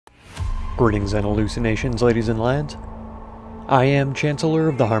Greetings and hallucinations, ladies and lads. I am Chancellor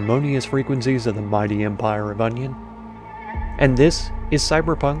of the harmonious frequencies of the mighty Empire of Onion, and this is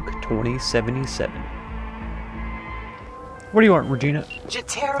Cyberpunk 2077. What do you want, Regina?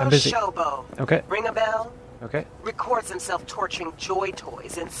 Jotaro I'm busy. Shobo. Okay. Ring a bell? Okay. Records himself torturing joy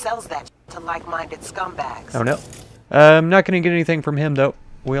toys and sells that to like-minded scumbags. Oh no. I'm not going to get anything from him, though.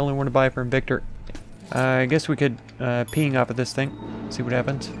 We only want to buy from Victor. I guess we could ping off of this thing. See what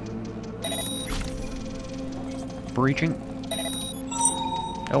happens. Breaching.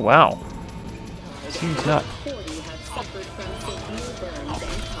 Oh wow. Seems not.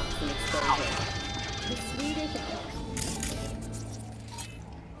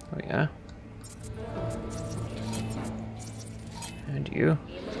 Oh yeah. And you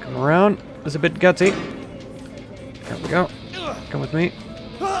come around. It's a bit gutsy. There we go. Come with me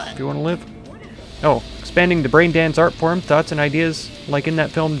if you want to live. Oh, expanding the brain dance art form. Thoughts and ideas like in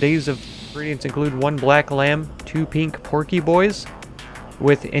that film Days of Ingredients include 1 black lamb, 2 pink porky boys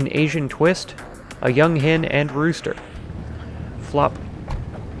with an Asian twist, a young hen and rooster. Flop.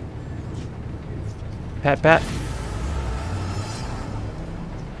 Pat pat.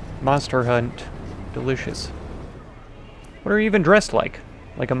 Monster hunt. Delicious. What are you even dressed like?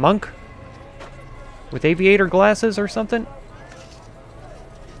 Like a monk? With aviator glasses or something?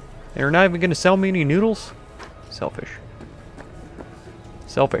 They're not even gonna sell me any noodles? Selfish.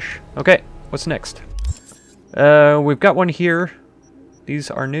 Selfish. Okay, what's next? We've got one here. These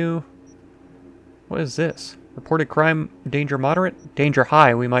are new. What is this? Reported crime, danger moderate? Danger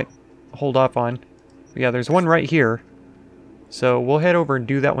high, we might hold off on. But yeah, there's one right here. So we'll head over and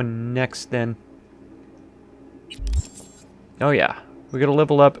do that one next then. Oh yeah, we gotta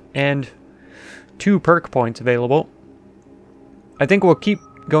level up and 2 perk points available. I think we'll keep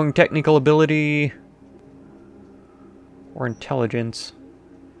going technical ability or intelligence.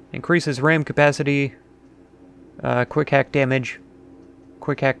 Increases RAM capacity, quick hack damage,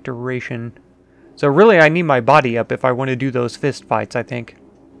 quick hack duration. So really I need my body up if I want to do those fist fights, I think.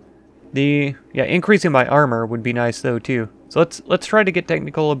 Increasing my armor would be nice though too. So let's try to get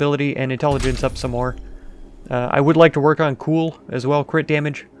technical ability and intelligence up some more. I would like to work on cool as well, crit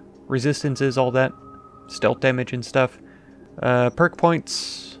damage, resistances, all that, stealth damage and stuff. Perk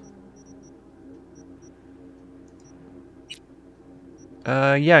points.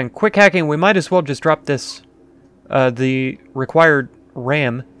 Yeah, and quick hacking, we might as well just drop this, the required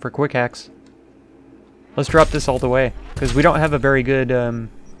RAM for quick hacks. Let's drop this all the way, because we don't have a very good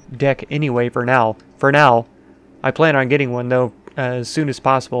deck anyway for now. For now, I plan on getting one though as soon as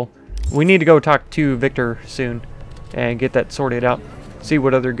possible. We need to go talk to Victor soon and get that sorted out. See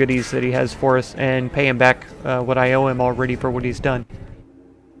what other goodies that he has for us and pay him back what I owe him already for what he's done.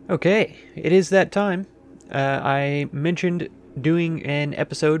 Okay, it is that time. I mentioned doing an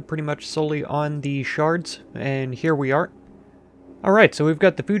episode pretty much solely on the shards, and here we are. Alright, so we've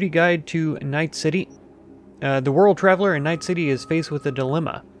got the foodie guide to Night City. The world traveler in Night City is faced with a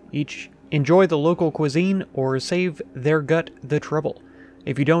dilemma. Each enjoy the local cuisine or save their gut the trouble.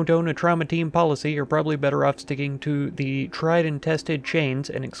 If you don't own a trauma team policy, you're probably better off sticking to the tried and tested chains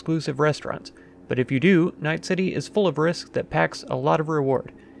and exclusive restaurants. But if you do, Night City is full of risk that packs a lot of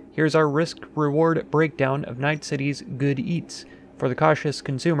reward. Here's our risk-reward breakdown of Night City's good eats. For the cautious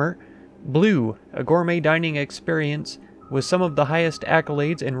consumer, Blue, a gourmet dining experience with some of the highest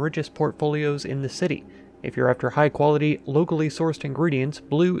accolades and richest portfolios in the city. If you're after high-quality, locally sourced ingredients,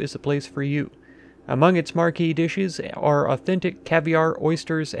 Blue is the place for you. Among its marquee dishes are authentic caviar,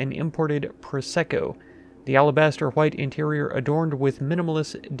 oysters, and imported Prosecco. The alabaster white interior adorned with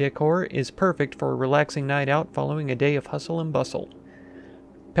minimalist decor is perfect for a relaxing night out following a day of hustle and bustle.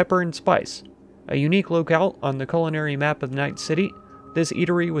 Pepper and Spice, a unique locale on the culinary map of Night City. This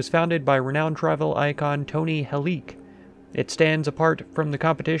eatery was founded by renowned travel icon Tony Halik. It stands apart from the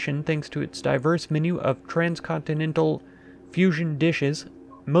competition thanks to its diverse menu of transcontinental fusion dishes,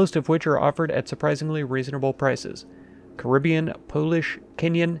 most of which are offered at surprisingly reasonable prices. Caribbean, Polish,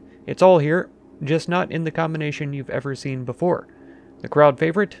 Kenyan, it's all here, just not in the combination you've ever seen before. The crowd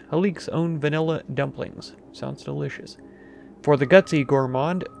favorite, Halik's own vanilla dumplings. Sounds delicious. For the gutsy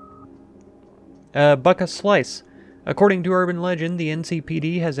gourmand, Buck a Slice. According to urban legend, the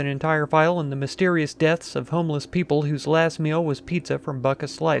NCPD has an entire file on the mysterious deaths of homeless people whose last meal was pizza from Buck a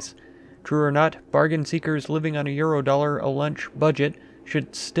Slice. True or not, bargain seekers living on a Eurodollar a lunch budget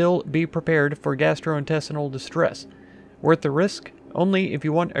should still be prepared for gastrointestinal distress. Worth the risk? Only if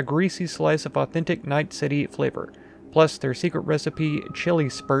you want a greasy slice of authentic Night City flavor. Plus, their secret recipe chili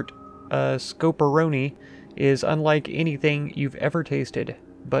spurt, scoperoni, is unlike anything you've ever tasted,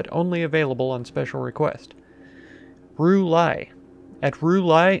 but only available on special request. Roux Lai. At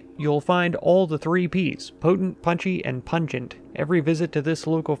Rulai, you'll find all the 3 Ps, potent, punchy, and pungent. Every visit to this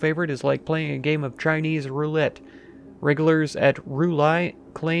local favorite is like playing a game of Chinese roulette. Regulars at Rulai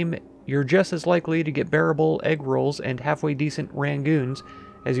claim you're just as likely to get bearable egg rolls and halfway decent rangoons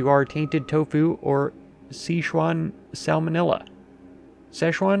as you are tainted tofu or Sichuan salmonella.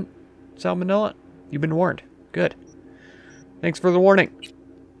 Szechuan salmonella? You've been warned. Good. Thanks for the warning.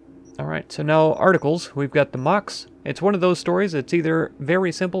 Alright, so now articles. We've got the Mox. It's one of those stories that's either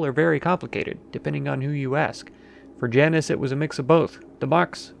very simple or very complicated, depending on who you ask. For Janice, it was a mix of both. The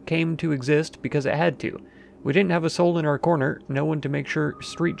Mox came to exist because it had to. We didn't have a soul in our corner, no one to make sure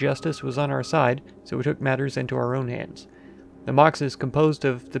street justice was on our side, so we took matters into our own hands. The Mox is composed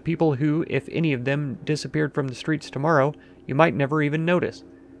of the people who, if any of them disappeared from the streets tomorrow, you might never even notice.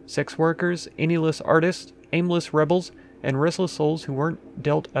 Sex workers, anyless artists, aimless rebels, and restless souls who weren't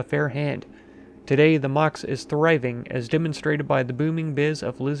dealt a fair hand. Today, the Mox is thriving, as demonstrated by the booming biz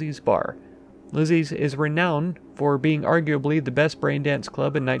of Lizzie's Bar. Lizzie's is renowned for being arguably the best braindance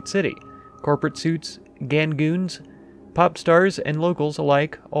club in Night City. Corporate suits, gangoons, pop stars, and locals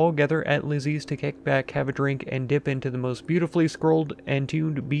alike all gather at Lizzie's to kick back, have a drink, and dip into the most beautifully scrolled and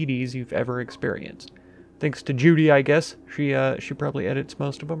tuned beaties you've ever experienced. Thanks to Judy, I guess. She probably edits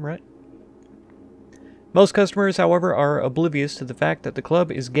most of them, right? Most customers, however, are oblivious to the fact that the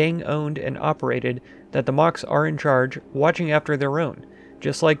club is gang-owned and operated, that the Mox are in charge, watching after their own,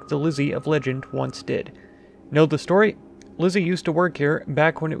 just like the Lizzie of legend once did. Know the story? Lizzie used to work here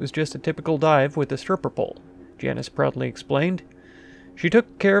back when it was just a typical dive with a stripper pole, Janice proudly explained. She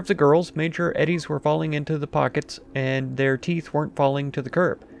took care of the girls, made sure eddies were falling into the pockets, and their teeth weren't falling to the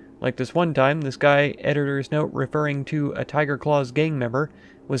curb. Like this one time, this guy, editor's note referring to a Tiger Claws gang member,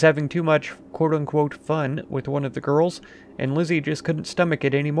 was having too much quote-unquote fun with one of the girls, and Lizzie just couldn't stomach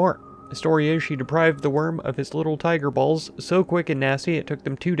it anymore. The story is she deprived the worm of his little tiger balls so quick and nasty it took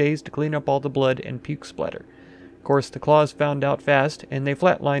them 2 days to clean up all the blood and puke splatter. Of course, the Claws found out fast, and they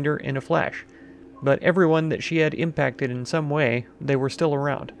flatlined her in a flash. But everyone that she had impacted in some way, they were still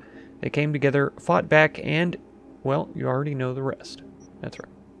around. They came together, fought back, and, well, you already know the rest. That's right.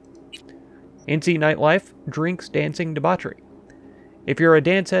 NC nightlife, drinks, dancing, debauchery. If you're a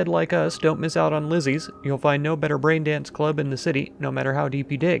dance head like us, don't miss out on Lizzie's. You'll find no better braindance club in the city, no matter how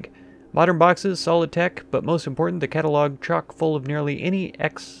deep you dig. Modern boxes, solid tech, but most important, the catalog chock full of nearly any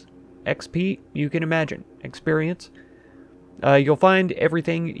XP you can imagine. Experience. You'll find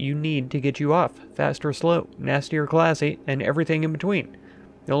everything you need to get you off. Fast or slow, nasty or classy, and everything in between.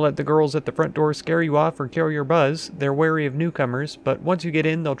 Don't let the girls at the front door scare you off or kill your buzz. They're wary of newcomers, but once you get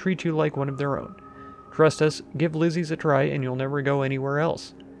in, they'll treat you like one of their own. Trust us, give Lizzie's a try, and you'll never go anywhere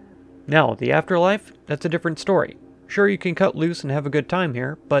else. Now, the afterlife? That's a different story. Sure, you can cut loose and have a good time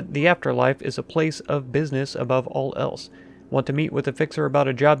here, but the afterlife is a place of business above all else. Want to meet with a fixer about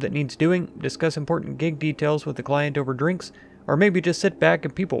a job that needs doing, discuss important gig details with a client over drinks, or maybe just sit back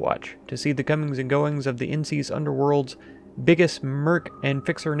and people watch to see the comings and goings of the NC's underworld's biggest merc and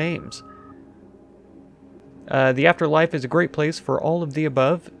fixer names. The afterlife is a great place for all of the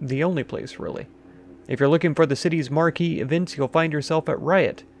above, the only place, really. If you're looking for the city's marquee events, you'll find yourself at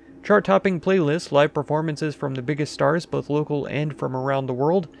Riot. Chart-topping playlists, live performances from the biggest stars, both local and from around the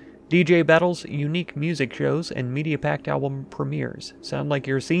world, DJ battles, unique music shows, and media-packed album premieres. Sound like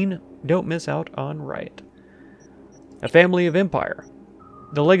you're seen? Don't miss out on Riot. A family of empire.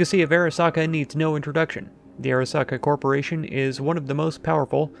 The legacy of Arasaka needs no introduction. The Arasaka Corporation is one of the most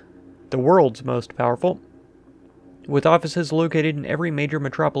powerful, the world's most powerful, with offices located in every major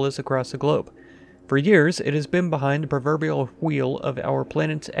metropolis across the globe. For years, it has been behind the proverbial wheel of our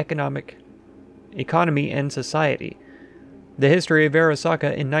planet's economy and society. The history of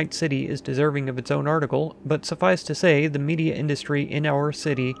Arasaka in Night City is deserving of its own article, but suffice to say, the media industry in our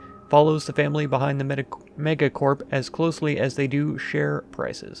city follows the family behind the megacorp as closely as they do share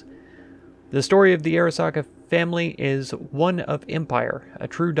prices. The story of the Arasaka family is one of empire, a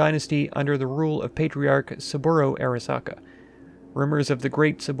true dynasty under the rule of patriarch Saburo Arasaka. Rumors of the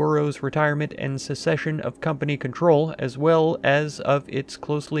great Saburo's retirement and secession of company control, as well as of its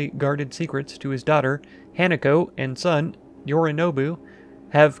closely guarded secrets to his daughter, Hanako, and son, Yorinobu,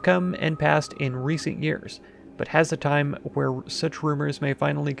 have come and passed in recent years, but has a time where such rumors may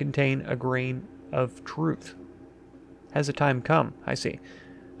finally contain a grain of truth. Has a time come, I see.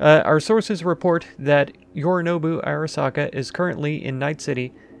 Our sources report that Yorinobu Arasaka is currently in Night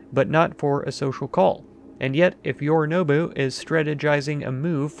City, but not for a social call. And yet, if Yorinobu is strategizing a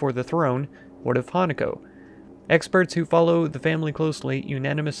move for the throne, what of Hanako? Experts who follow the family closely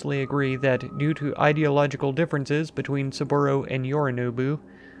unanimously agree that due to ideological differences between Saburo and Yorinobu,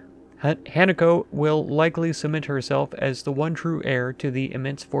 Hanako will likely cement herself as the one true heir to the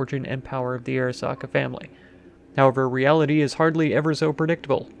immense fortune and power of the Arasaka family. However, reality is hardly ever so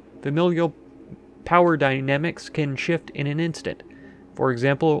predictable. Familial power dynamics can shift in an instant. For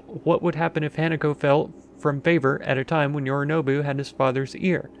example, what would happen if Hanako fell from favor at a time when Yorinobu had his father's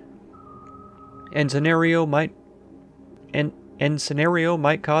ear? And scenario might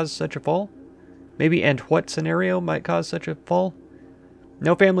cause such a fall? Maybe and what scenario might cause such a fall?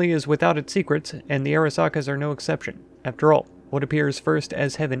 No family is without its secrets, and the Arasakas are no exception. After all, what appears first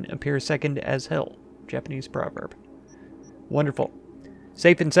as heaven appears second as hell. Japanese proverb. Wonderful.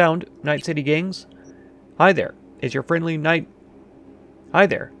 Safe and sound, Night City gangs. Hi there, it's your friendly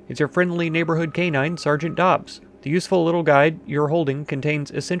neighborhood canine, Sergeant Dobbs. The useful little guide you're holding contains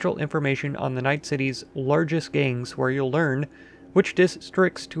essential information on the Night City's largest gangs, where you'll learn which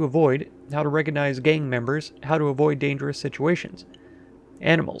districts to avoid, how to recognize gang members, how to avoid dangerous situations.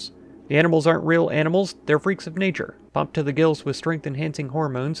 Animals. The animals aren't real animals, they're freaks of nature. Pumped to the gills with strength-enhancing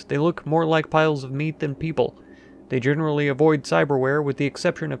hormones, they look more like piles of meat than people. They generally avoid cyberware with the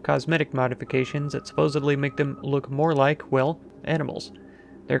exception of cosmetic modifications that supposedly make them look more like, well, animals.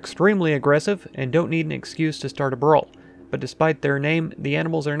 They're extremely aggressive and don't need an excuse to start a brawl. But despite their name, the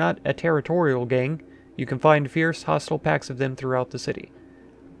animals are not a territorial gang. You can find fierce, hostile packs of them throughout the city.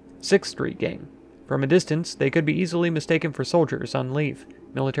 6th Street Gang. From a distance, they could be easily mistaken for soldiers on leave.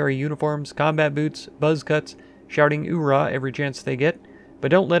 Military uniforms, combat boots, buzz cuts, shouting "oorah" every chance they get. But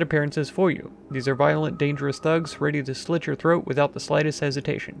don't let appearances fool you. These are violent, dangerous thugs ready to slit your throat without the slightest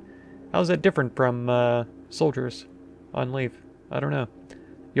hesitation. How's that different from, soldiers on leave? I don't know.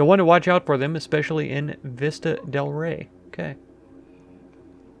 You'll want to watch out for them, especially in Vista del Rey. Okay.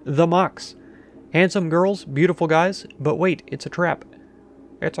 The Mox. Handsome girls, beautiful guys, but wait, it's a trap.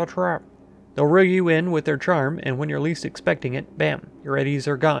 It's a trap. They'll reel you in with their charm, and when you're least expecting it, bam, your eddies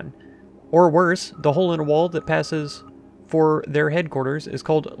are gone. Or worse, the hole in a wall that passes for their headquarters is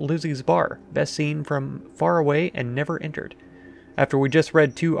called Lizzie's Bar, best seen from far away and never entered. After we just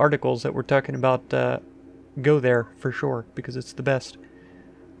read 2 articles that were talking about, go there for sure, because it's the best.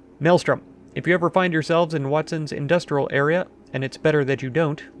 Maelstrom. If you ever find yourselves in Watson's industrial area, and it's better that you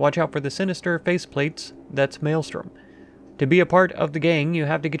don't, watch out for the sinister faceplates that's Maelstrom. To be a part of the gang, you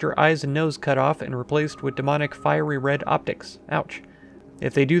have to get your eyes and nose cut off and replaced with demonic fiery red optics. Ouch.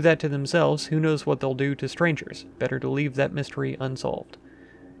 If they do that to themselves, who knows what they'll do to strangers. Better to leave that mystery unsolved.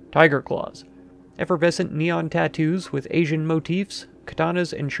 Tiger Claws. Effervescent neon tattoos with Asian motifs,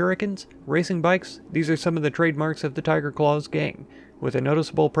 katanas and shurikens, racing bikes, these are some of the trademarks of the Tiger Claws gang, with a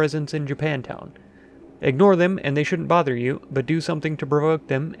noticeable presence in Japantown. Ignore them and they shouldn't bother you, but do something to provoke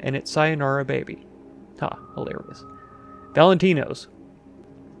them and it's sayonara baby. Ha, hilarious. Valentinos.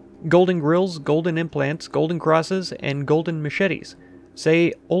 Golden grills, golden implants, golden crosses, and golden machetes.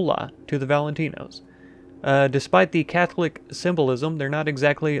 Say hola to the Valentinos. Despite the Catholic symbolism, they're not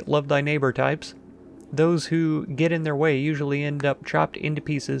exactly love thy neighbor types. Those who get in their way usually end up chopped into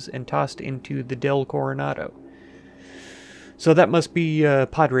pieces and tossed into the Del Coronado. So that must be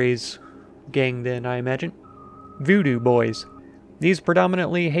Padre's gang then, I imagine. Voodoo Boys. These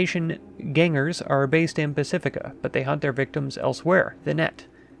predominantly Haitian gangers are based in Pacifica, but they hunt their victims elsewhere, the net.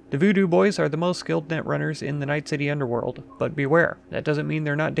 The Voodoo Boys are the most skilled net runners in the Night City underworld, but beware, that doesn't mean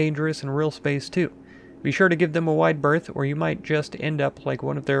they're not dangerous in real space too. Be sure to give them a wide berth, or you might just end up like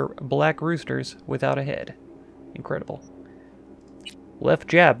one of their black roosters without a head. Incredible. Left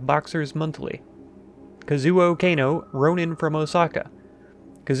Jab Boxers Monthly. Kazuo Kano, Ronin from Osaka.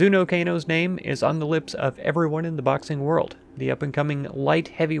 Kazuno Kano's name is on the lips of everyone in the boxing world. The up-and-coming light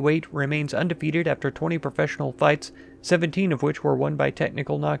heavyweight remains undefeated after 20 professional fights, 17 of which were won by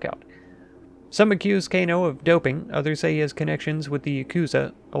technical knockout. Some accuse Kano of doping, others say he has connections with the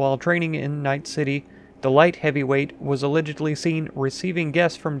Yakuza. While training in Night City, the light heavyweight was allegedly seen receiving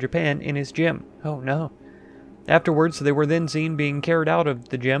guests from Japan in his gym. Oh no. Afterwards, they were then seen being carried out of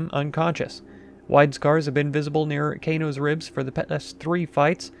the gym unconscious. Wide scars have been visible near Kano's ribs for the past 3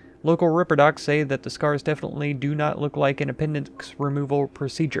 fights. Local Ripper docs say that the scars definitely do not look like an appendix removal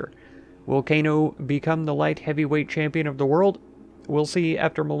procedure. Will Kano become the light heavyweight champion of the world? We'll see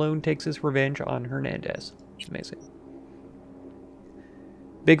after Malone takes his revenge on Hernandez. Amazing.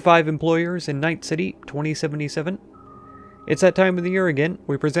 Big 5 Employers in Night City, 2077. It's that time of the year again.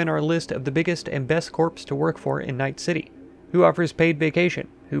 We present our list of the biggest and best corps to work for in Night City. Who offers paid vacation?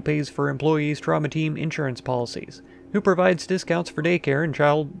 Who pays for employees' trauma team insurance policies? Who provides discounts for daycare and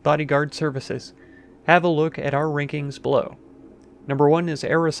child bodyguard services? Have a look at our rankings below. Number 1 is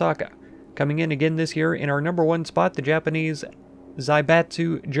Arasaka. Coming in again this year in our number 1 spot, the Japanese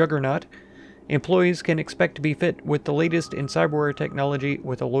Zaibatsu Juggernaut. Employees can expect to be fit with the latest in cyberware technology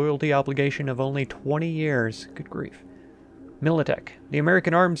with a loyalty obligation of only 20 years. Good grief. Militech. The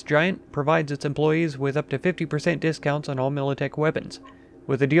American arms giant provides its employees with up to 50% discounts on all Militech weapons.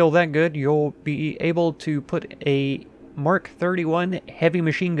 With a deal that good, you'll be able to put a Mark 31 heavy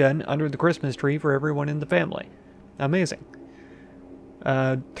machine gun under the Christmas tree for everyone in the family. Amazing.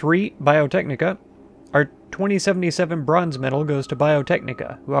 3. Biotechnica. Our 2077 bronze medal goes to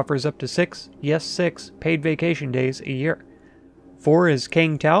Biotechnica, who offers up to 6 paid vacation days a year. 4 is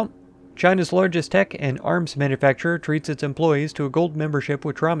Kang Tao. China's largest tech and arms manufacturer treats its employees to a gold membership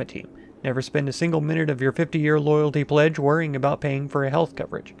with Trauma Team. Never spend a single minute of your 50-year loyalty pledge worrying about paying for a health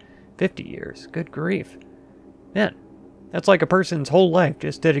coverage. 50 years. Good grief. Man, that's like a person's whole life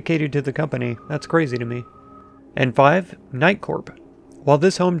just dedicated to the company. That's crazy to me. And 5, Night Corp. While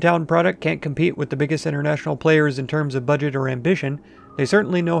this hometown product can't compete with the biggest international players in terms of budget or ambition, they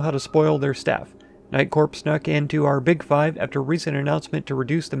certainly know how to spoil their staff. Night Corp snuck into our Big Five after a recent announcement to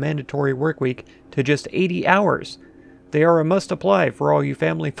reduce the mandatory workweek to just 80 hours. They are a must-apply for all you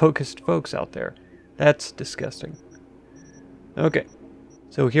family-focused folks out there. That's disgusting. Okay,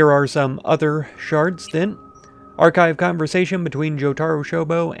 so here are some other shards then. Archive conversation between Jotaro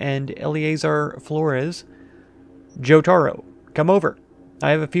Shobo and Eleazar Flores. Jotaro, come over.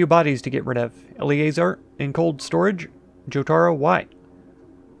 I have a few bodies to get rid of. Eleazar, in cold storage. Jotaro, why?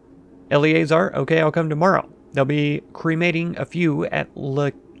 Eleazar, okay, I'll come tomorrow. They'll be cremating a few at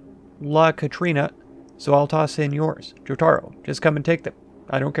La Katrina, so I'll toss in yours. Jotaro, just come and take them.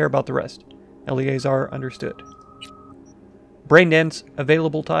 I don't care about the rest. Eleazar, understood. Braindance,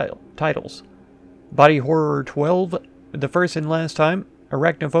 available titles. Body Horror 12, the first and last time.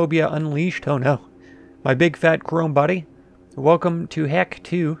 Arachnophobia Unleashed, oh no. My Big Fat Chrome Body. Welcome to Hack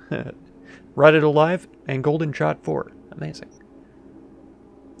 2. Rotted Alive and Golden Shot 4. Amazing.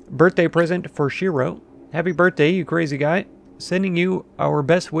 Birthday present for Shiro. Happy birthday, you crazy guy. Sending you our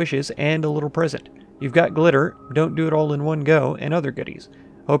best wishes and a little present. You've got glitter, don't do it all in one go, and other goodies.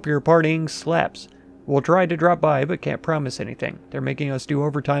 Hope your partying slaps. We'll try to drop by, but can't promise anything. They're making us do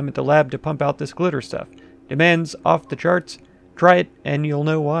overtime at the lab to pump out this glitter stuff. Demands off the charts. Try it, and you'll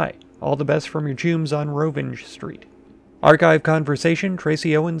know why. All the best from your chooms on Rovenge Street. Archive conversation,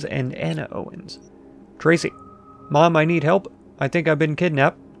 Tracy Owens and Anna Owens. Tracy. Mom, I need help. I think I've been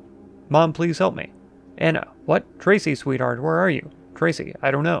kidnapped. Mom, please help me. Anna. What? Tracy, sweetheart, where are you? Tracy.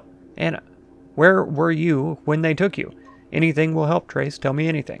 I don't know. Anna. Where were you when they took you? Anything will help, Trace. Tell me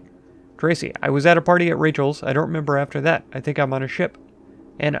anything. Tracy. I was at a party at Rachel's. I don't remember after that. I think I'm on a ship.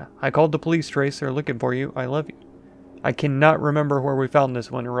 Anna. I called the police, Trace. They're looking for you. I love you. I cannot remember where we found this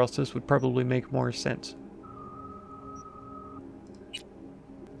one, or else this would probably make more sense.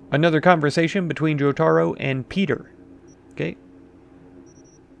 Another conversation between Jotaro and Peter. Okay.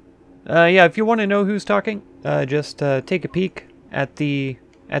 Yeah, if you want to know who's talking, just take a peek at the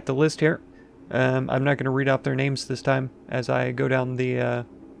list here. I'm not going to read off their names this time as I go down the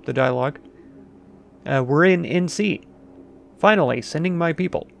dialogue. We're in NC. Finally, sending my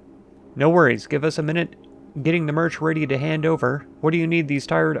people. No worries, give us a minute getting the merch ready to hand over. What do you need these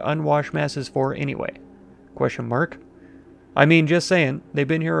tired, unwashed masses for anyway? Question mark. I mean, just saying, they've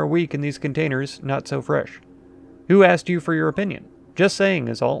been here a week in these containers, not so fresh. Who asked you for your opinion? Just saying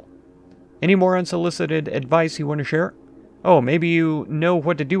is all. Any more unsolicited advice you want to share? Oh, maybe you know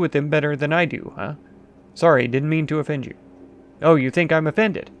what to do with them better than I do, huh? Sorry, didn't mean to offend you. Oh, you think I'm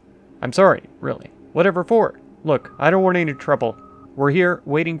offended? I'm sorry, really. Whatever for? Look, I don't want any trouble. We're here,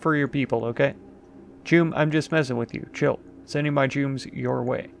 waiting for your people, okay? Choom, I'm just messing with you. Chill. Sending my chooms your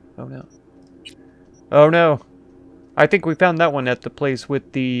way. Oh no. Oh no. I think we found that one at the place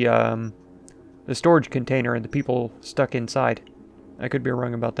with the storage container and the people stuck inside. I could be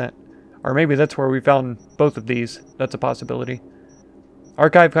wrong about that. Or maybe that's where we found both of these. That's a possibility.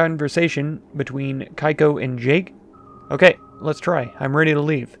 Archive conversation between Kaiko and Jake. Okay, let's try. I'm ready to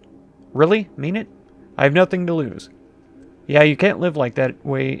leave. Really? Mean it? I have nothing to lose. Yeah, you can't live like that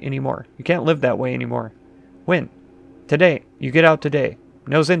way anymore. You can't live that way anymore. When? Today. You get out today.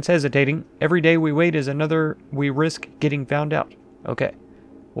 No sense hesitating. Every day we wait is another we risk getting found out. Okay.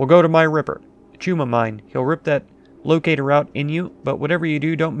 We'll go to my Ripper. Chuma mine. He'll rip that locator out in you, but whatever you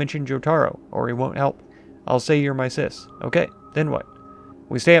do, don't mention Jotaro, or he won't help. I'll say you're my sis. Okay, then what?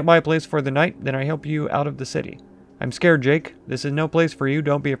 We stay at my place for the night, then I help you out of the city. I'm scared, Jake. This is no place for you.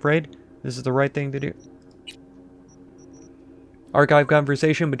 Don't be afraid. This is the right thing to do. Archive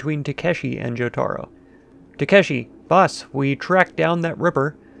conversation between Takeshi and Jotaro. Takeshi, boss, we tracked down that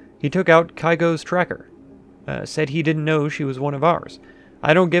Ripper. He took out Kaigo's tracker. Said he didn't know she was one of ours.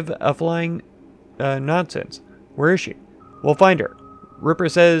 I don't give a flying nonsense. Where is she? We'll find her. Ripper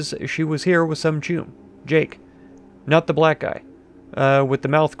says she was here with some chum. Jake. Not the black guy. With the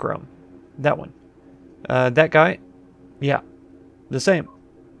mouth chrome. That one. That guy? Yeah. The same.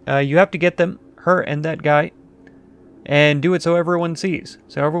 You have to get them, her and that guy, and do it so everyone sees.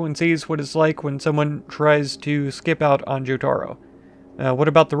 So everyone sees what it's like when someone tries to skip out on Jotaro. What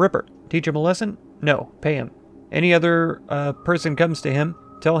about the Ripper? Teach him a lesson? No. Pay him. Any other person comes to him,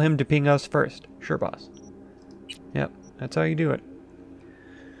 tell him to ping us first. Sure, boss. Yep, that's how you do it.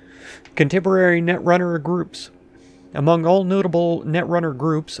 Contemporary Netrunner groups. Among all notable Netrunner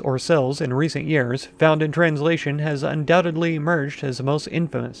groups or cells in recent years, Found in Translation has undoubtedly emerged as the most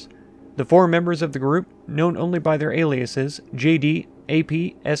infamous. The 4 members of the group, known only by their aliases JD,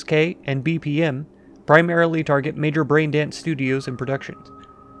 AP, SK, and BPM, primarily target major braindance studios and productions.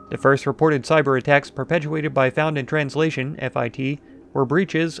 The first reported cyber attacks perpetuated by Found in Translation, FIT, were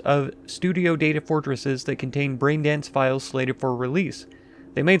breaches of studio data fortresses that contained braindance files slated for release.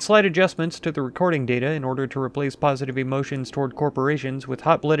 They made slight adjustments to the recording data in order to replace positive emotions toward corporations with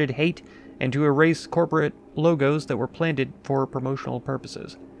hot-blooded hate and to erase corporate logos that were planted for promotional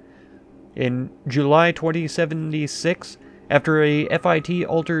purposes. In July 2076, after a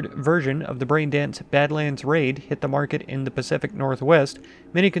FIT-altered version of the braindance Badlands Raid hit the market in the Pacific Northwest,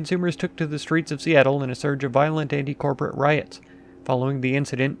 many consumers took to the streets of Seattle in a surge of violent anti-corporate riots. Following the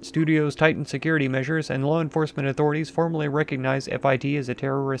incident, studios tightened security measures and law enforcement authorities formally recognized FIT as a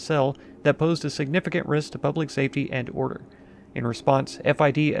terrorist cell that posed a significant risk to public safety and order. In response,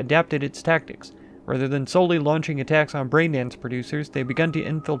 FIT adapted its tactics. Rather than solely launching attacks on braindance producers, they began to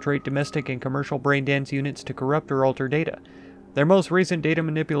infiltrate domestic and commercial braindance units to corrupt or alter data. Their most recent data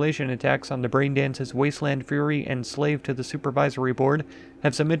manipulation attacks on the braindance's Wasteland Fury and Slave to the Supervisory Board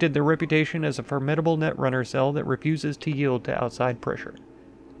have cemented their reputation as a formidable netrunner cell that refuses to yield to outside pressure.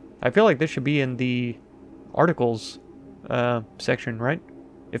 I feel like this should be in the articles section, right?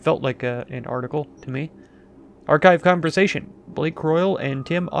 It felt like an article to me. Archive Conversation, Blake Royal and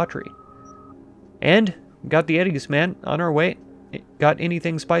Tim Autry. And got the Eddies, man, on our way. Got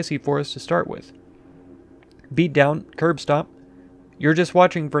anything spicy for us to start with. Beat down, curb stomp. You're just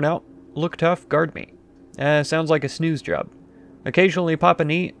watching for now. Look tough, guard me. Sounds like a snooze job. Occasionally pop a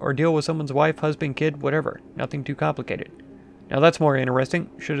knee or deal with someone's wife, husband, kid, whatever. Nothing too complicated. Now that's more interesting.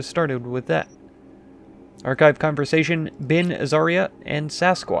 Should have started with that. Archive Conversation, Bin Azaria, and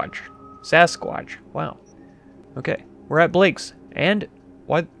Sasquatch. Sasquatch. Wow. Okay. We're at Blake's. And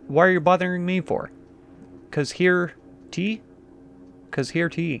why are you bothering me for? 'Cause here tea? 'Cause here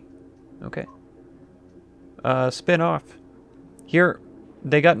tea. Okay. Spin off. Here,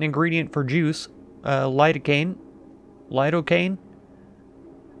 they got an ingredient for juice. Lidocaine. Lidocaine?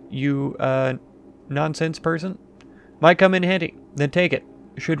 You, nonsense person? Might come in handy. Then take it.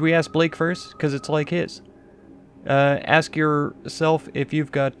 Should we ask Blake first? 'Cause it's like his. Ask yourself if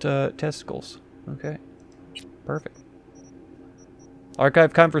you've got, testicles. Okay. Perfect.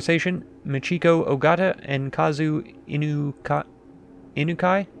 Archive Conversation, Michiko Ogata and Kazu Inukai?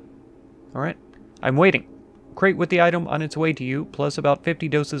 Alright. I'm waiting. Crate with the item on its way to you, plus about 50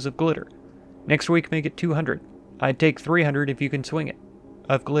 doses of glitter. Next week, make it 200. I'd take 300 if you can swing it.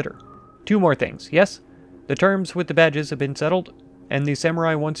 Of glitter. 2 more things, yes? The terms with the badges have been settled, and the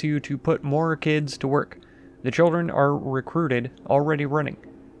samurai wants you to put more kids to work. The children are recruited, already running.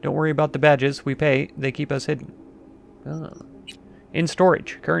 Don't worry about the badges, we pay, they keep us hidden. Ah. In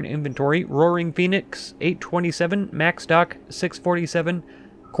storage, current inventory, Roaring Phoenix 827, Max Dock 647,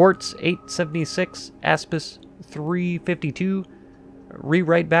 Quartz 876, Aspis 352,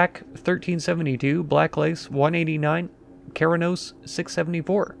 Rewrite Back 1372, Black Lace 189, Keranos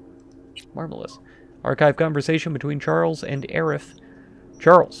 674. Marvelous. Archive Conversation between Charles and Aerith.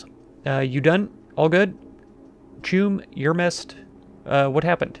 Charles, you done? All good? Chum, you're messed. What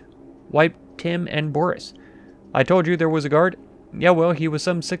happened? Wiped Tim and Boris. I told you there was a guard. Yeah, well, he was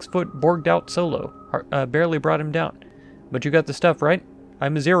some 6-foot borged out solo. Barely brought him down. But you got the stuff, right?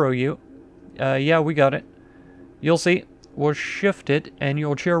 I'm a 0, you. Yeah, we got it. You'll see. We'll shift it, and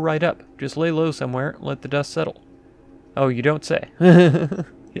you'll cheer right up. Just lay low somewhere, let the dust settle. Oh, you don't say.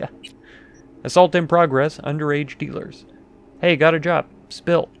 Yeah. Assault in progress, underage dealers. Hey, got a job.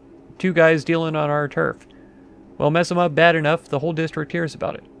 Spill. 2 guys dealing on our turf. Well, mess them up bad enough, the whole district hears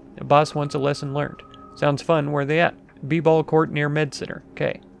about it. The boss wants a lesson learned. Sounds fun, where they at? B-ball court near Med Center.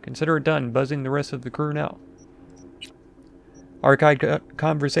 Okay. Consider it done, buzzing the rest of the crew now. Archive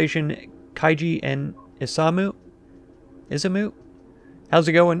Conversation, Kaiji and Isamu? How's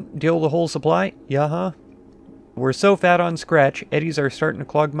it going? Deal the whole supply? Yeah, huh? We're so fat on scratch, eddies are starting to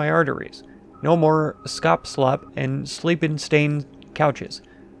clog my arteries. No more scop slop and sleep-in stained couches.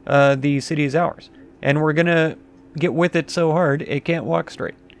 The city is ours. And we're gonna get with it so hard it can't walk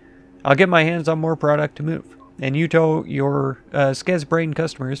straight. I'll get my hands on more product to move, and you tell your Skez-brain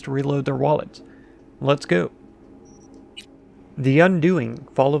customers to reload their wallets. Let's go. The Undoing,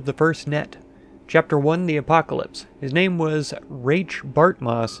 Fall of the First Net. Chapter 1, The Apocalypse. His name was Rach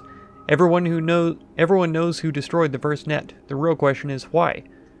Bartmoss. Everyone knows who destroyed the first net. The real question is why.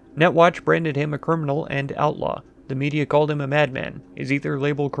 Netwatch branded him a criminal and outlaw. The media called him a madman. Is either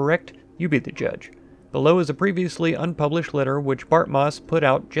label correct? You be the judge. Below is a previously unpublished letter which Bartmoss put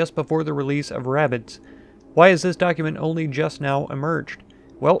out just before the release of Rabbids. Why has this document only just now emerged?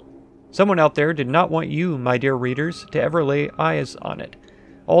 Well, someone out there did not want you, my dear readers, to ever lay eyes on it.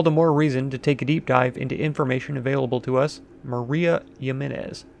 All the more reason to take a deep dive into information available to us. Maria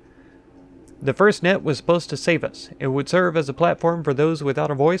Jimenez. The first net was supposed to save us. It would serve as a platform for those without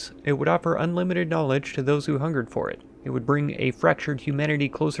a voice. It would offer unlimited knowledge to those who hungered for it. It would bring a fractured humanity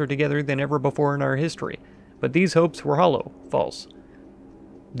closer together than ever before in our history. But these hopes were hollow, false.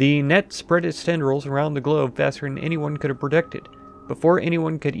 The net spread its tendrils around the globe faster than anyone could have predicted, before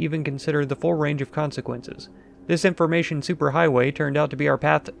anyone could even consider the full range of consequences. This information superhighway turned out to be our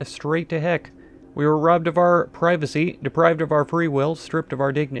path straight to heck. We were robbed of our privacy, deprived of our free will, stripped of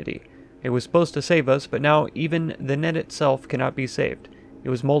our dignity. It was supposed to save us, but now even the net itself cannot be saved. It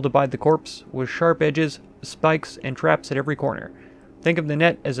was molded by the corpse, with sharp edges, spikes, and traps at every corner. Think of the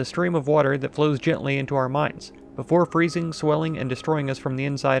net as a stream of water that flows gently into our minds, before freezing, swelling, and destroying us from the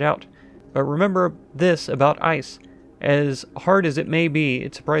inside out. But remember this about ice. As hard as it may be,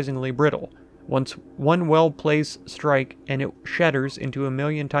 it's surprisingly brittle. Once one well-placed strike, and it shatters into a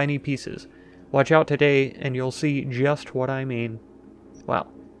million tiny pieces. Watch out today, and you'll see just what I mean. Wow.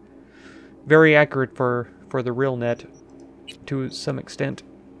 Very accurate for the real net, to some extent.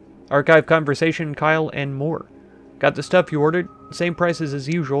 Archive conversation, Kyle, and more. Got the stuff you ordered? Same prices as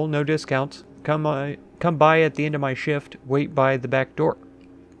usual, no discounts. Come by at the end of my shift, wait by the back door.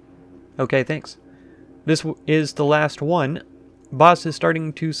 Okay, thanks. This is the last one. Boss is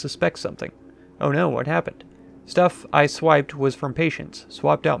starting to suspect something. Oh no, what happened? Stuff I swiped was from patients,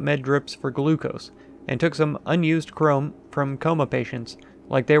 swapped out med drips for glucose, and took some unused chrome from coma patients,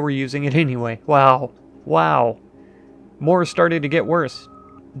 like they were using it anyway. Wow. Wow. More started to get worse.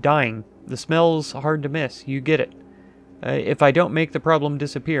 Dying. The smell's hard to miss. You get it. If I don't make the problem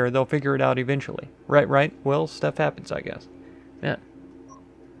disappear, they'll figure it out eventually. Right. Well, stuff happens, I guess. Yeah.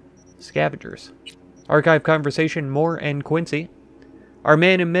 Scavengers. Archive conversation, Moore and Quincy. Our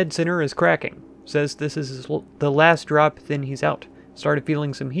man in Med Center is cracking. Says this is the last drop, then he's out. Started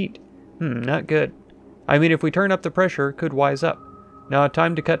feeling some heat. Not good. I mean, if we turn up the pressure, could wise up. Now,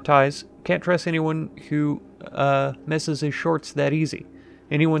 time to cut ties. Can't trust anyone who messes his shorts that easy.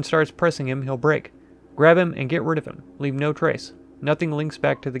 Anyone starts pressing him, he'll break. Grab him and get rid of him. Leave no trace. Nothing links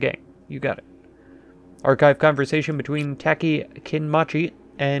back to the gang. You got it. Archive conversation between Taki Kinmachi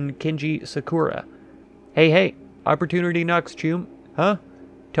and Kenji Sakura. Hey. Opportunity knocks, Chum. Huh?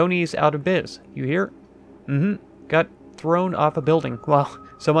 Tony's out of biz. You hear? Got thrown off a building. Well,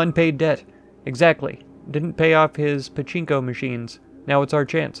 some unpaid debt. Exactly. Didn't pay off his pachinko machines. Now it's our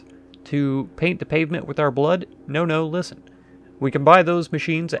chance. To paint the pavement with our blood? No, listen. We can buy those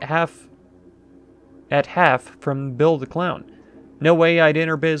machines at half from Bill the Clown. No way I'd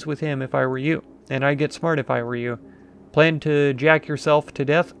enter biz with him if I were you. And I'd get smart if I were you. Plan to jack yourself to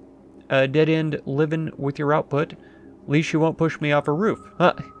death? Dead end living with your output? Least you won't push me off a roof.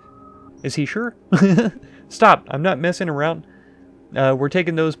 Huh? Is he sure? Stop, I'm not messing around. We're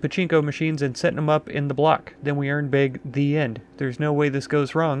taking those pachinko machines and setting them up in the block. Then we earn big, the end. There's no way this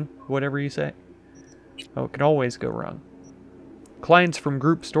goes wrong, whatever you say. Oh, it can always go wrong. Clients from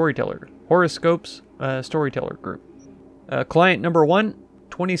Group Storyteller. Horoscopes, Storyteller Group. Client number 1,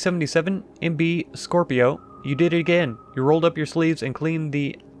 2077, MB Scorpio. You did it again. You rolled up your sleeves and cleaned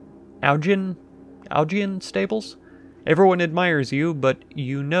the Algian stables? Everyone admires you, but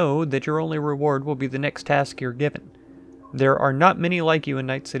you know that your only reward will be the next task you're given. There are not many like you in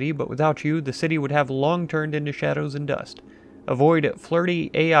Night City, but without you, the city would have long turned into shadows and dust. Avoid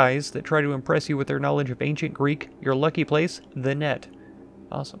flirty AIs that try to impress you with their knowledge of ancient Greek. Your lucky place, the net.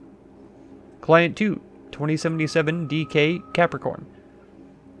 Awesome. Client 2, 2077 DK Capricorn.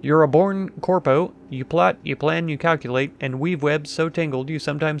 You're a born corpo. You plot, you plan, you calculate, and weave webs so tangled you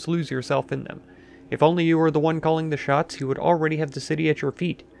sometimes lose yourself in them. If only you were the one calling the shots, you would already have the city at your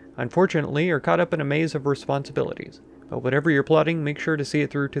feet. Unfortunately, you're caught up in a maze of responsibilities. But whatever you're plotting, make sure to see it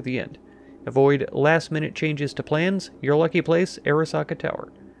through to the end. Avoid last-minute changes to plans. Your lucky place, Arasaka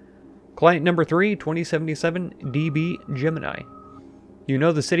Tower. Client number 3, 2077 DB Gemini. You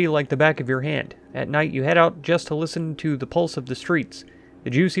know the city like the back of your hand. At night, you head out just to listen to the pulse of the streets. The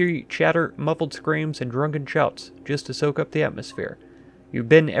juicy chatter, muffled screams, and drunken shouts, just to soak up the atmosphere. You've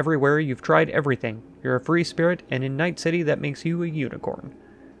been everywhere, you've tried everything. You're a free spirit, and in Night City that makes you a unicorn.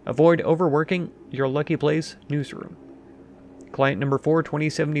 Avoid overworking, your lucky place, newsroom. Client number 4,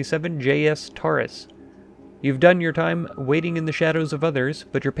 2077, JS Taurus. You've done your time waiting in the shadows of others,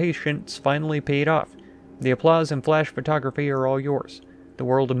 but your patience finally paid off. The applause and flash photography are all yours. The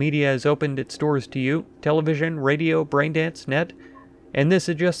world of media has opened its doors to you, television, radio, braindance, net, and this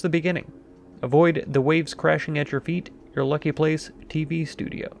is just the beginning. Avoid the waves crashing at your feet, your lucky place, TV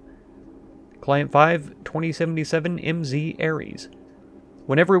studio. Client 5, 2077, MZ Aries.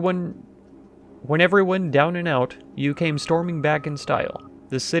 When everyone down and out, you came storming back in style.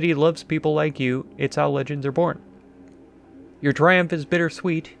 The city loves people like you, it's how legends are born. Your triumph is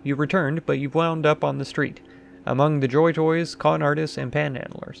bittersweet, you returned, but you've wound up on the street, among the joy toys, con artists, and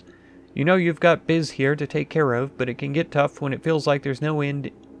panhandlers. You know you've got biz here to take care of, but it can get tough when it feels like there's no end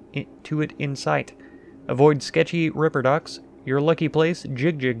to it in sight. Avoid sketchy ripperducks, your lucky place,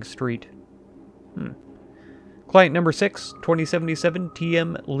 Jig Street. Client number 6, 2077,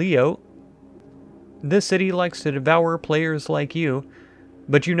 TM Leo. This city likes to devour players like you,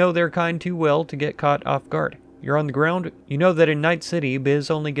 but you know their kind too well to get caught off guard. You're on the ground, you know that in Night City, biz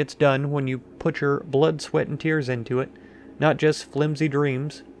only gets done when you put your blood, sweat, and tears into it, not just flimsy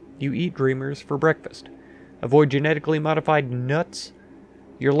dreams. You eat dreamers for breakfast. Avoid genetically modified nuts.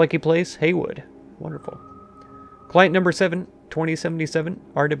 Your lucky place, Haywood. Wonderful. Client number 7, 2077,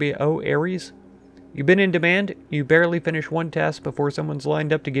 RWO Aries. You've been in demand, you barely finish one task before someone's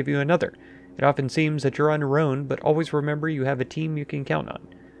lined up to give you another. It often seems that you're on your own, but always remember you have a team you can count on.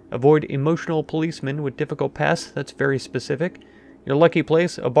 Avoid emotional policemen with difficult pasts, that's very specific. Your lucky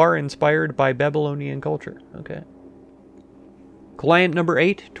place, a bar inspired by Babylonian culture. Okay. Client number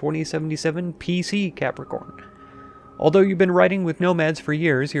 8, 2077, PC Capricorn. Although you've been writing with nomads for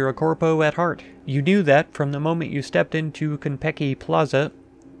years, you're a corpo at heart. You knew that from the moment you stepped into Konpeki Plaza.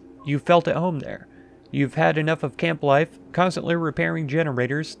 You felt at home there. You've had enough of camp life, constantly repairing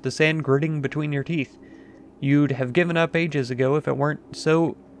generators, the sand gritting between your teeth. You'd have given up ages ago if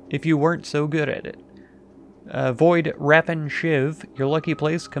you weren't so good at it. Avoid Rappin' Shiv, your lucky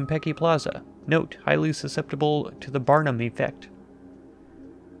place, Konpeki Plaza. Note, highly susceptible to the Barnum effect.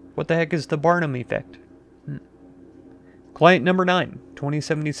 What the heck is the Barnum effect? Client number 9,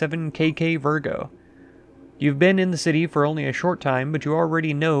 2077, KK Virgo. You've been in the city for only a short time, but you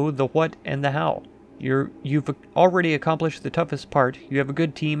already know the what and the how. You've already accomplished the toughest part. You have a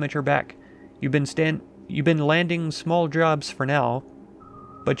good team at your back. You've been landing small jobs for now,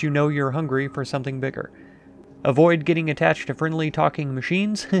 but you know you're hungry for something bigger. Avoid getting attached to friendly talking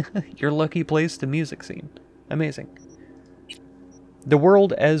machines. Your lucky place, the music scene. Amazing. The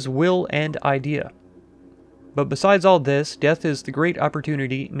world as will and idea. But besides all this, death is the great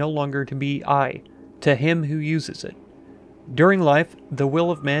opportunity no longer to be I, to him who uses it. During life, the will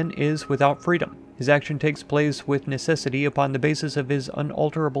of man is without freedom. His action takes place with necessity upon the basis of his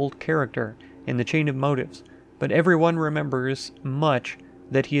unalterable character in the chain of motives. But everyone remembers much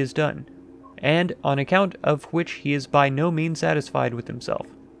that he has done, and on account of which he is by no means satisfied with himself.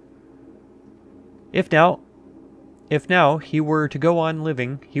 If now he were to go on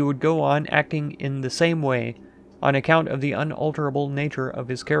living, he would go on acting in the same way, on account of the unalterable nature of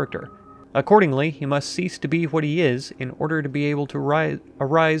his character. Accordingly, he must cease to be what he is, in order to be able to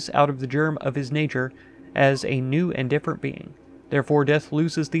arise out of the germ of his nature as a new and different being. Therefore death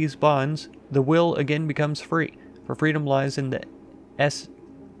looses these bonds, the will again becomes free, for freedom lies in the esse?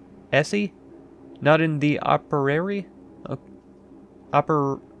 Not in the operari?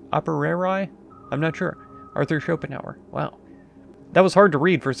 Operari? I'm not sure. Arthur Schopenhauer. Wow. That was hard to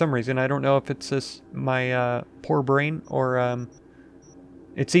read for some reason. I don't know if it's just my poor brain or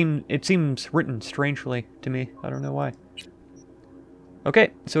it seems written strangely to me. I don't know why.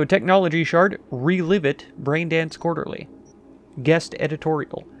 Okay, so a technology shard, Relive It, Braindance Quarterly. Guest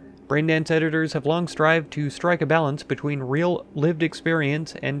editorial. Braindance editors have long strived to strike a balance between real lived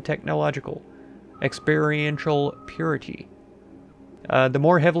experience and experiential purity. The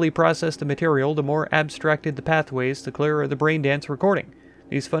more heavily processed the material, the more abstracted the pathways, the clearer the Braindance recording.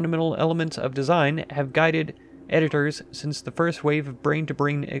 These fundamental elements of design have guided editors since the first wave of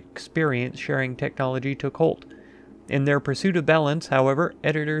brain-to-brain experience sharing technology took hold. In their pursuit of balance, however,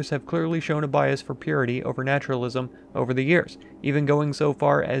 editors have clearly shown a bias for purity over naturalism over the years, even going so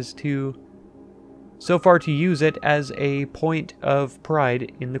far to use it as a point of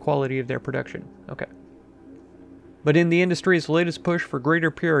pride in the quality of their production. Okay. But in the industry's latest push for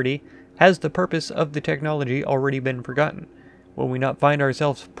greater purity, has the purpose of the technology already been forgotten? Will we not find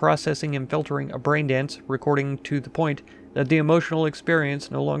ourselves processing and filtering a Braindance recording to the point that the emotional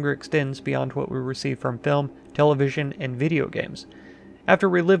experience no longer extends beyond what we receive from film, television, and video games. After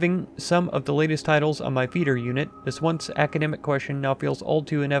reliving some of the latest titles on my feeder unit, this once academic question now feels all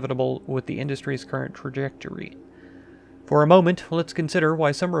too inevitable with the industry's current trajectory. For a moment, let's consider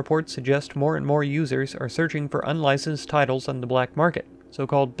why some reports suggest more and more users are searching for unlicensed titles on the black market,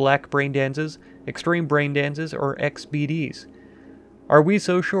 so-called black brain dances, extreme brain dances, or XBDs. Are we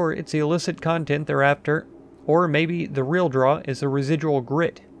so sure it's the illicit content they're after, or maybe the real draw is the residual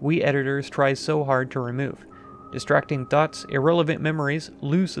grit we editors try so hard to remove? Distracting thoughts, irrelevant memories,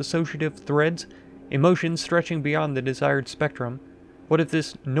 loose associative threads, emotions stretching beyond the desired spectrum. What if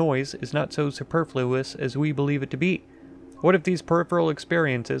this noise is not so superfluous as we believe it to be? What if these peripheral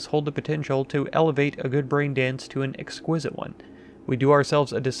experiences hold the potential to elevate a good brain dance to an exquisite one? We do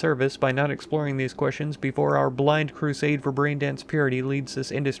ourselves a disservice by not exploring these questions before our blind crusade for brain dance purity leads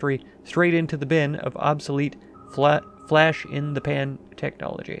this industry straight into the bin of obsolete flash-in-the-pan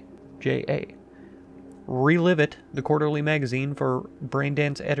technology. J.A. Relive It, the quarterly magazine for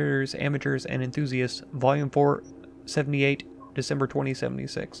braindance editors, amateurs, and enthusiasts, Volume 4, 78, December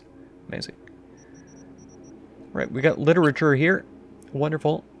 2076. Amazing. Right, we got literature here.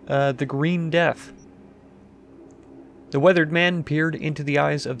 Wonderful. The Green Death. The weathered man peered into the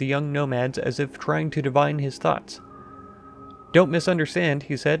eyes of the young nomads as if trying to divine his thoughts. "Don't misunderstand,"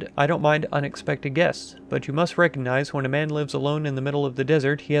 he said. "I don't mind unexpected guests, but you must recognize when a man lives alone in the middle of the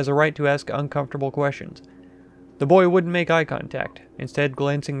desert, he has a right to ask uncomfortable questions." The boy wouldn't make eye contact, instead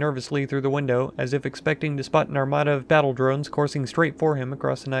glancing nervously through the window, as if expecting to spot an armada of battle drones coursing straight for him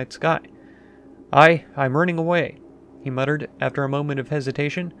across the night sky. I'm running away," he muttered, after a moment of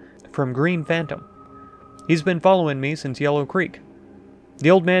hesitation, "from Green Phantom. He's been following me since Yellow Creek."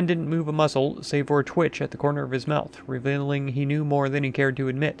 The old man didn't move a muscle, save for a twitch at the corner of his mouth, revealing he knew more than he cared to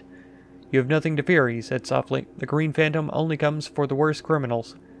admit. "You have nothing to fear," he said softly. "The Green Phantom only comes for the worst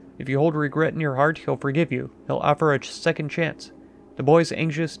criminals. If you hold regret in your heart, he'll forgive you. He'll offer a second chance." The boy's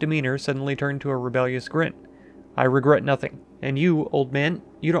anxious demeanor suddenly turned to a rebellious grin. "I regret nothing. And you, old man,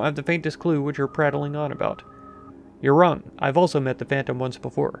 you don't have the faintest clue what you're prattling on about." "You're wrong. I've also met the Phantom once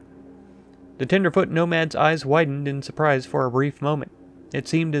before." The tenderfoot nomad's eyes widened in surprise for a brief moment. It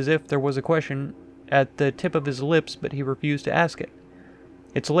seemed as if there was a question at the tip of his lips, but he refused to ask it.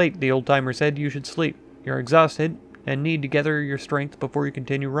 "It's late," the old-timer said. "You should sleep. You're exhausted and need to gather your strength before you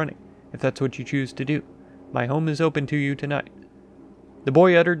continue running, if that's what you choose to do. My home is open to you tonight." The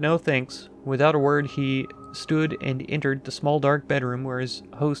boy uttered no thanks. Without a word, he stood and entered the small dark bedroom where his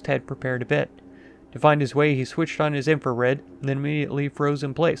host had prepared a bed. To find his way, he switched on his infrared, then immediately froze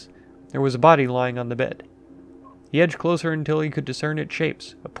in place. There was a body lying on the bed. He edged closer until he could discern its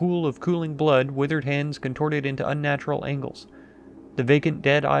shapes, a pool of cooling blood, withered hands contorted into unnatural angles. The vacant,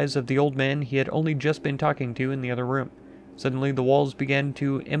 dead eyes of the old man he had only just been talking to in the other room. Suddenly the walls began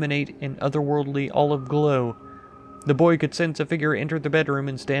to emanate an otherworldly olive glow. The boy could sense a figure enter the bedroom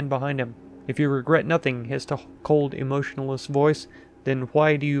and stand behind him. "If you regret nothing," hissed a cold, emotionless voice, "then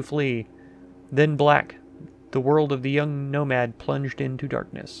why do you flee?" Then black. The world of the young nomad plunged into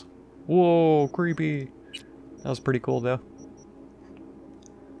darkness. Whoa, creepy. That was pretty cool, though.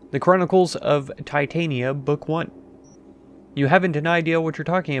 The Chronicles of Titania, Book 1. "You haven't an idea what you're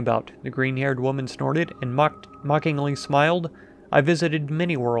talking about," the green-haired woman snorted and mockingly smiled. "I visited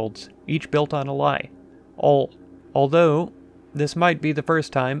many worlds, each built on a lie. Although this might be the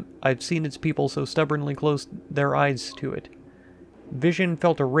first time I've seen its people so stubbornly close their eyes to it." Vision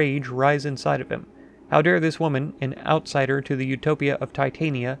felt a rage rise inside of him. How dare this woman, an outsider to the utopia of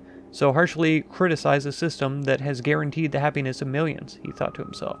Titania, so harshly criticize a system that has guaranteed the happiness of millions, he thought to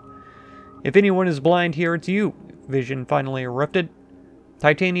himself. "If anyone is blind here, it's you," Vision finally erupted.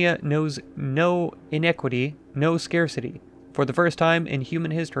 "Titania knows no inequity, no scarcity. For the first time in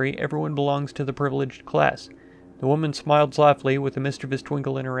human history, everyone belongs to the privileged class." The woman smiled softly with a mischievous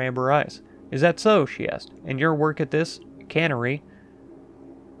twinkle in her amber eyes. "Is that so?" she asked. "And your work at this cannery?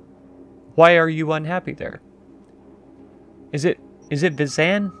 Why are you unhappy there?" Is it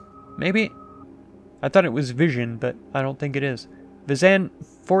Vizan? Maybe? I thought it was Vision, but I don't think it is. Vizan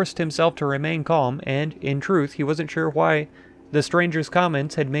forced himself to remain calm, and, in truth, he wasn't sure why the stranger's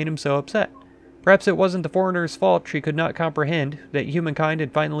comments had made him so upset. Perhaps it wasn't the foreigner's fault she could not comprehend that humankind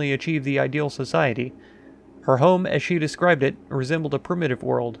had finally achieved the ideal society. Her home, as she described it, resembled a primitive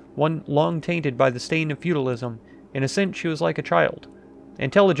world, one long tainted by the stain of feudalism. In a sense, she was like a child.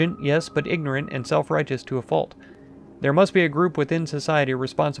 Intelligent, yes, but ignorant and self-righteous to a fault. There must be a group within society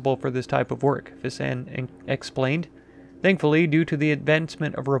responsible for this type of work, Visan explained. Thankfully, due to the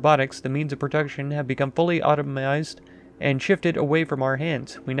advancement of robotics, the means of production have become fully automatized and shifted away from our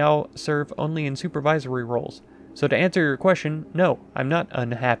hands. We now serve only in supervisory roles. So to answer your question, no, I'm not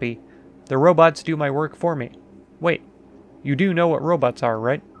unhappy. The robots do my work for me. Wait, you do know what robots are,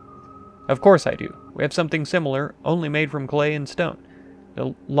 right? Of course I do. We have something similar, only made from clay and stone,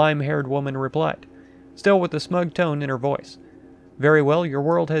 the lime-haired woman replied, still with a smug tone in her voice. Very well, your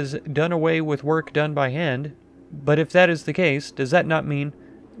world has done away with work done by hand, but if that is the case, does that not mean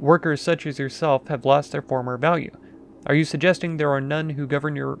workers such as yourself have lost their former value? Are you suggesting there are none who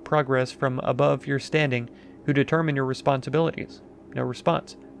govern your progress from above your standing, who determine your responsibilities? No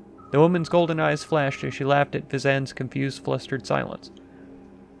response. The woman's golden eyes flashed as she laughed at Vizan's confused, flustered silence.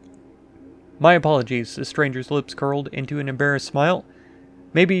 My apologies, the stranger's lips curled into an embarrassed smile.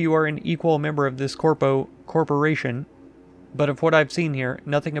 Maybe you are an equal member of this corporation, but of what I've seen here,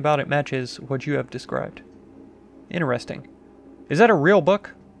 nothing about it matches what you have described. Interesting. Is that a real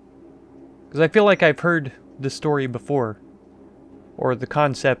book? Because I feel like I've heard the story before, or the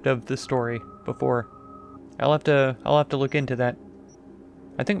concept of the story before. I'll have to look into that.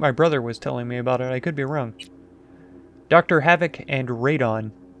 I think my brother was telling me about it. I could be wrong. Dr. Havoc and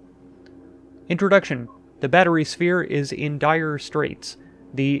Radon. Introduction. The battery sphere is in dire straits.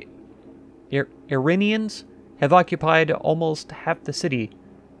 The Iranians have occupied almost half the city.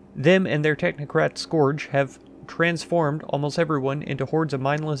 Them and their technocrat Scourge have transformed almost everyone into hordes of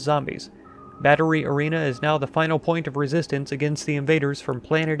mindless zombies. Battery Arena is now the final point of resistance against the invaders from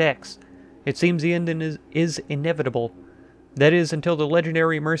Planet X. It seems the end is inevitable. That is, until the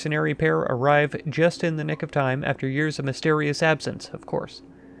legendary mercenary pair arrive just in the nick of time after years of mysterious absence, of course.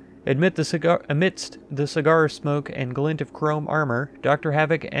 Amidst the cigar smoke and glint of chrome armor, Dr.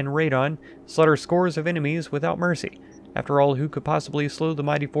 Havoc and Radon slaughter scores of enemies without mercy. After all, who could possibly slow the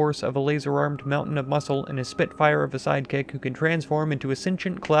mighty force of a laser-armed mountain of muscle and a spitfire of a sidekick who can transform into a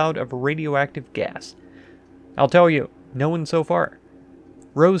sentient cloud of radioactive gas? I'll tell you, no one so far.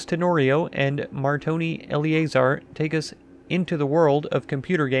 Rose Tenorio and Martoni Eleazar take us into the world of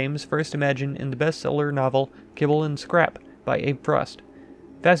computer games first imagined in the bestseller novel Kibble and Scrap by Abe Frost.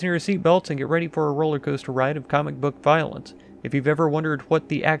 Fasten your seatbelts and get ready for a roller coaster ride of comic book violence. If you've ever wondered what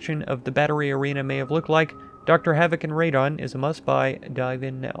the action of the Battery Arena may have looked like, Dr. Havoc and Radon is a must-buy. Dive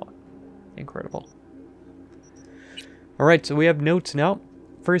in now. Incredible. Alright, so we have notes now.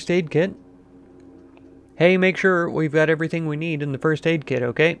 First aid kit. Hey, make sure we've got everything we need in the first aid kit,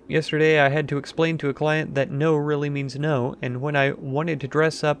 okay? Yesterday I had to explain to a client that no really means no, and when I wanted to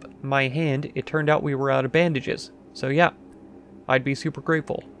dress up my hand, it turned out we were out of bandages. So yeah, I'd be super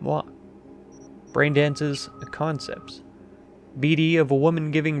grateful. Mwah. Brain dances, concepts. BD of a woman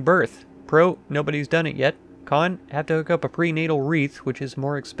giving birth. Pro, nobody's done it yet. Con, have to hook up a prenatal wreath, which is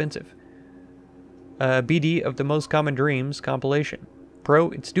more expensive. BD of the most common dreams compilation. Pro,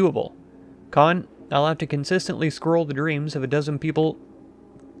 it's doable. Con, I'll have to consistently scroll the dreams of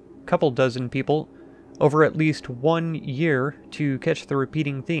couple dozen people over at least 1 year to catch the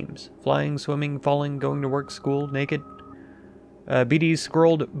repeating themes. Flying, swimming, falling, going to work, school, naked. BD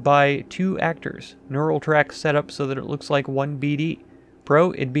scrolled by 2 actors. Neural tracks set up so that it looks like one BD.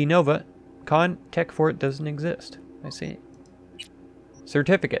 Pro, it'd be Nova. Con, tech for it doesn't exist. I see.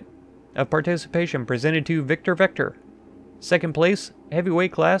 Certificate of participation presented to Victor Vector. Second place,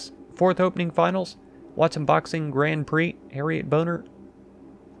 heavyweight class, 4th opening finals, Watson Boxing Grand Prix, Harriet Boner,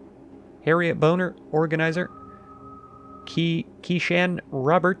 organizer, Keishan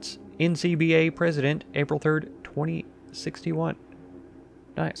Roberts, NCBA president, April 3rd, 2061.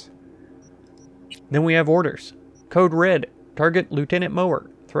 Nice. Then we have orders. Code Red, target Lieutenant Mower,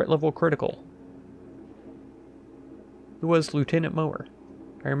 threat level critical. Who was Lieutenant Mower?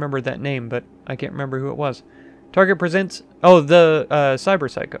 I remember that name, but I can't remember who it was. Target presents... Oh, the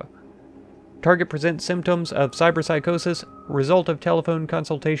cyberpsycho. Target presents symptoms of cyberpsychosis. Result of telephone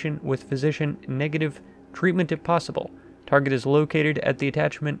consultation with physician. Negative treatment if possible. Target is located at the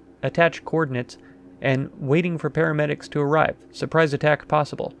attached coordinates and waiting for paramedics to arrive. Surprise attack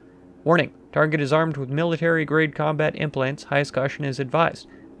possible. Warning. Target is armed with military-grade combat implants. Highest caution is advised.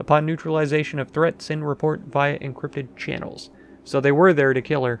 Upon neutralization of threat, send report via encrypted channels. So they were there to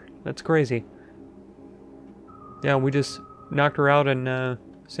kill her. That's crazy. Yeah, we just knocked her out and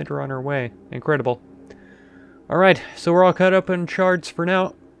sent her on her way. Incredible. Alright, so we're all caught up on shards for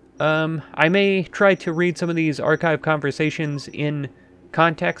now. I may try to read some of these archive conversations in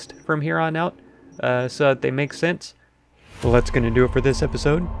context from here on out, so that they make sense. Well, that's going to do it for this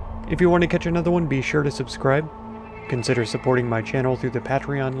episode. If you want to catch another one, be sure to subscribe. Consider supporting my channel through the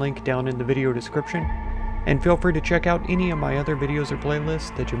Patreon link down in the video description. And feel free to check out any of my other videos or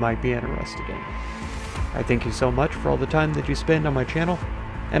playlists that you might be interested in. I thank you so much for all the time that you spend on my channel,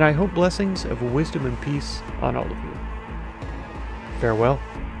 and I hope blessings of wisdom and peace on all of you. Farewell.